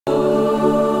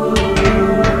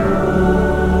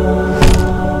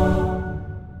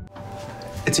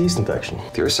yeast infection.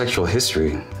 With your sexual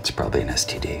history, it's probably an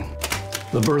STD.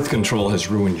 The birth control has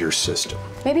ruined your system.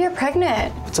 Maybe you're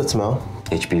pregnant. What's that smell?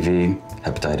 HPV,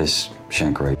 hepatitis,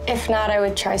 chancroid. If not, I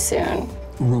would try soon.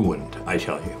 Ruined, I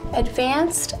tell you.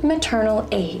 Advanced maternal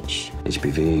age.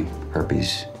 HPV,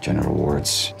 herpes, genital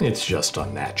warts. It's just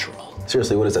unnatural.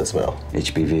 Seriously, what does that smell?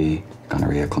 HPV,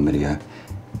 gonorrhea, chlamydia.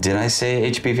 Did I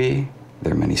say HPV?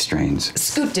 There are many strains.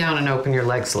 Scoot down and open your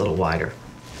legs a little wider.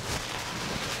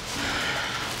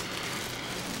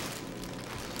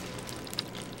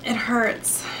 It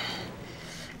hurts.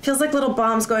 Feels like little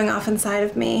bombs going off inside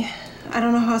of me. I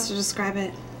don't know how else to describe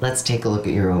it. Let's take a look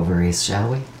at your ovaries, shall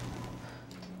we?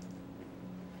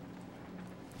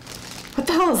 What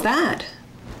the hell is that?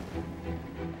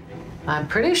 I'm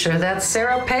pretty sure that's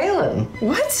Sarah Palin.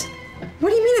 What? What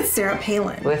do you mean it's Sarah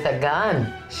Palin? With a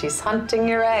gun. She's hunting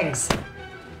your eggs.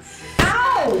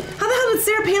 Ow! How the hell did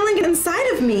Sarah Palin get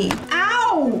inside of me?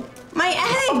 Ow! My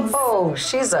eggs! Oh,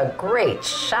 she's a great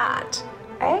shot.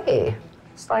 Hey,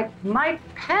 it's like Mike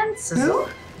Pence is... Who?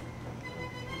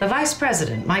 The Vice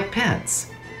President, Mike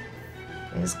Pence,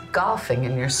 is golfing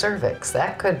in your cervix.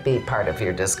 That could be part of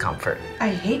your discomfort. I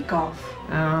hate golf.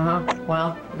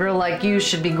 Well, a girl like you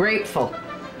should be grateful.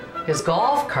 His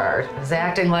golf cart is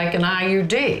acting like an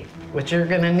IUD, which you're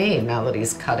gonna need now that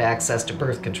he's cut access to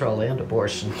birth control and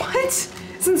abortion. What?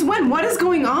 Since when? What is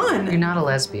going on? You're not a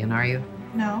lesbian, are you?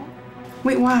 No.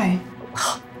 Wait, why?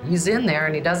 He's in there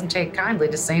and he doesn't take kindly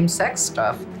to same-sex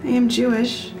stuff. I am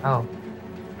Jewish. Oh,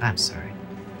 I'm sorry.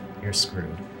 You're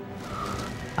screwed.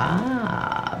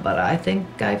 Ah, but I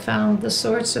think I found the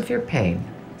source of your pain.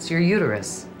 It's your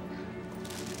uterus.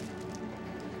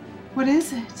 What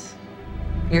is it?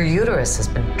 Your uterus has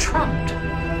been trumped.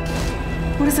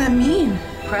 What does that mean?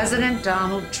 President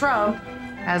Donald Trump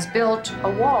has built a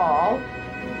wall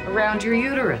around your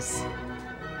uterus.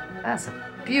 That's a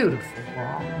beautiful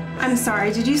wall. I'm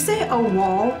sorry, did you say a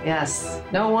wall? Yes.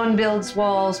 No one builds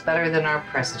walls better than our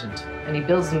president. And he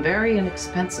builds them very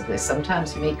inexpensively,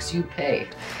 sometimes makes you pay.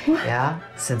 What? Yeah,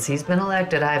 since he's been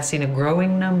elected, I've seen a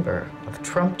growing number of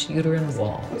trumped uterine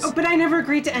walls. Oh, but I never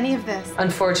agreed to any of this.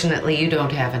 Unfortunately, you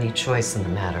don't have any choice in the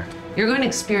matter. You're going to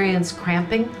experience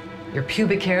cramping, your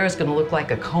pubic hair is going to look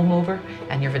like a comb over,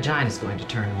 and your vagina is going to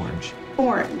turn orange.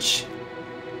 Orange.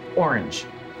 Orange.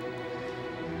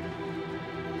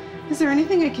 Is there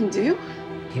anything I can do?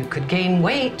 You could gain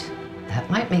weight. That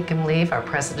might make him leave. Our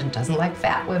president doesn't like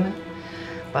fat women.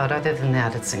 But other than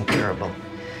that, it's incurable.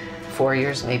 4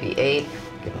 years, maybe 8.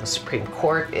 Given the Supreme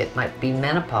Court, it might be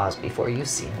menopause before you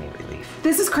see any relief.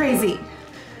 This is crazy.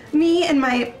 Me and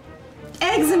my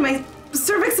eggs and my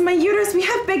cervix and my uterus, we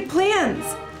have big plans.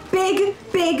 Big,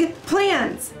 big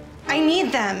plans. I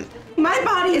need them. My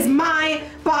body is my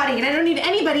body, and I don't need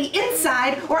anybody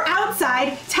inside or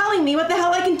outside telling me what the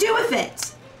hell I can do with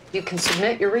it. You can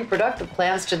submit your reproductive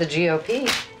plans to the GOP.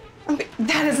 Okay,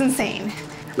 that is insane.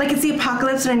 Like it's the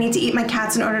apocalypse and I need to eat my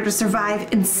cats in order to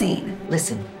survive. Insane.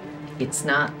 Listen, it's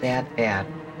not that bad.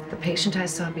 The patient I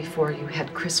saw before you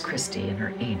had Kirstie in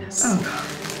her anus. Oh,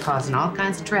 God. Causing all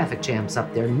kinds of traffic jams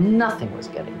up there. Nothing was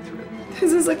getting through.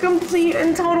 This is a complete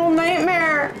and total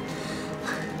nightmare.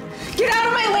 Get out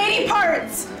of my lady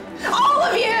parts! All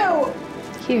of you!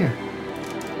 Here,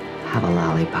 have a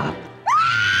lollipop.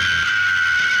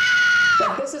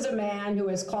 But this is a man who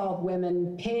has called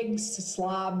women pigs,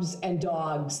 slobs, and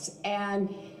dogs,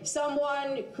 and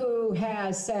someone who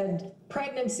has said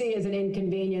pregnancy is an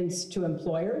inconvenience to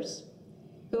employers,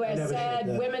 who has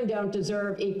said women don't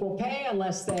deserve equal pay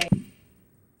unless they...